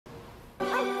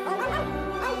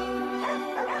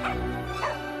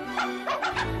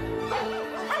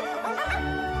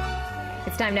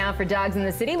It's time now for Dogs in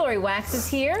the City. Lori Wax is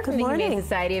here from the Humane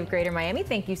Society of Greater Miami.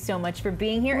 Thank you so much for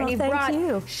being here. Well, and you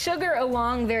brought Sugar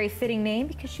along, very fitting name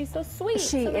because she's so sweet.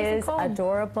 She is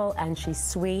adorable and she's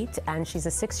sweet, and she's a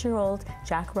 6-year-old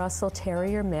Jack Russell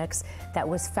Terrier mix that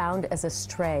was found as a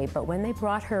stray. But when they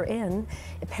brought her in,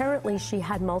 apparently she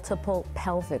had multiple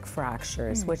pelvic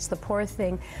fractures, which the poor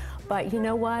thing, but you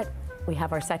know what? We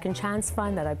have our Second Chance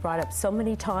Fund that I brought up so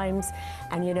many times,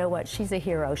 and you know what? She's a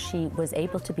hero. She was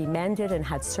able to be mended and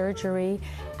had surgery,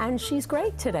 and she's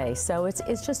great today. So it's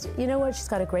just, you know what? She's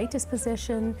got a great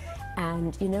disposition,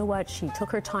 and you know what? She took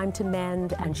her time to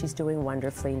mend, and she's doing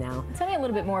wonderfully now. Tell me a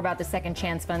little bit more about the Second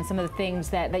Chance Fund, some of the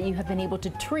things that you have been able to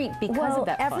treat because of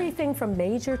that fund. Everything from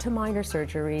major to minor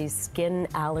surgeries, skin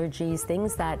allergies,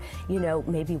 things that, you know,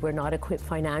 maybe we're not equipped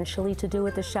financially to do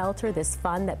at the shelter. This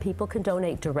fund that people can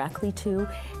donate directly to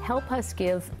help us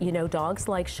give, you know, dogs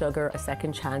like Sugar a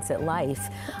second chance at life.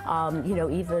 You know,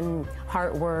 even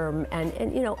heartworm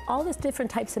and you know, all these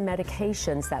different types of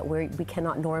medications that we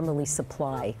cannot normally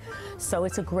supply. So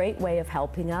it's a great way of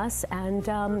helping us, and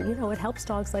you know, it helps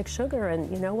dogs like Sugar,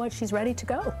 and you know what? She's ready to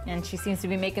go. And she seems to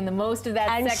be making the most of that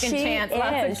second chance.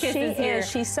 Lots of kisses here.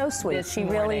 She's so sweet. She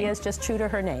really is just true to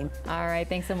her name. All right,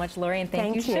 thanks so much, Lori, and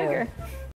thank you, Sugar.